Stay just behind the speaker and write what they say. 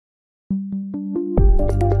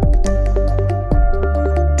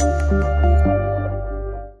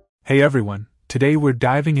Hey everyone, today we're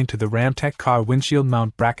diving into the Ramtech car windshield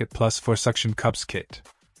mount bracket plus 4 suction cups kit.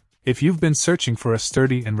 If you've been searching for a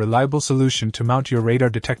sturdy and reliable solution to mount your radar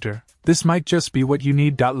detector, this might just be what you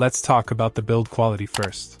need. Let's talk about the build quality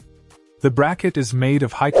first. The bracket is made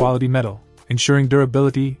of high-quality metal, ensuring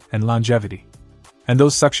durability and longevity. And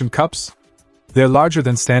those suction cups? They're larger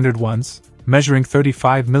than standard ones, measuring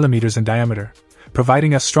 35 mm in diameter,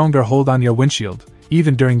 providing a stronger hold on your windshield,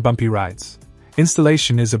 even during bumpy rides.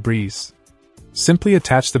 Installation is a breeze. Simply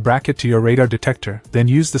attach the bracket to your radar detector, then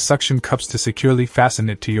use the suction cups to securely fasten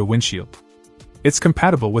it to your windshield. It's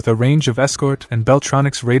compatible with a range of Escort and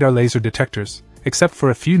Beltronics radar laser detectors, except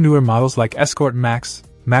for a few newer models like Escort Max,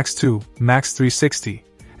 Max 2, Max 360,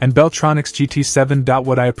 and Beltronics GT7.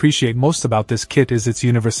 What I appreciate most about this kit is its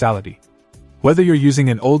universality. Whether you're using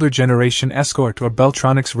an older generation Escort or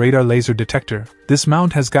Beltronics radar laser detector, this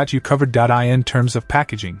mount has got you covered. In terms of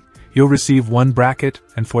packaging, you'll receive one bracket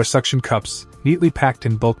and 4 suction cups, neatly packed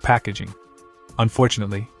in bulk packaging.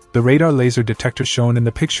 Unfortunately, the radar laser detector shown in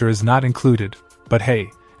the picture is not included, but hey,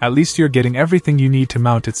 at least you're getting everything you need to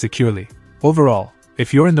mount it securely. Overall,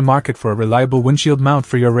 if you're in the market for a reliable windshield mount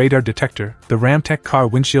for your radar detector, the Ramtech car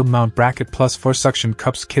windshield mount bracket plus 4 suction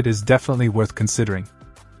cups kit is definitely worth considering.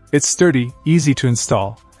 It's sturdy, easy to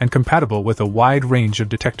install, and compatible with a wide range of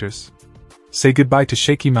detectors. Say goodbye to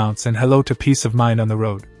shaky mounts and hello to peace of mind on the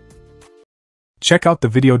road. Check out the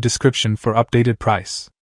video description for updated price.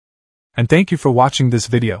 And thank you for watching this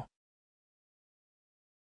video.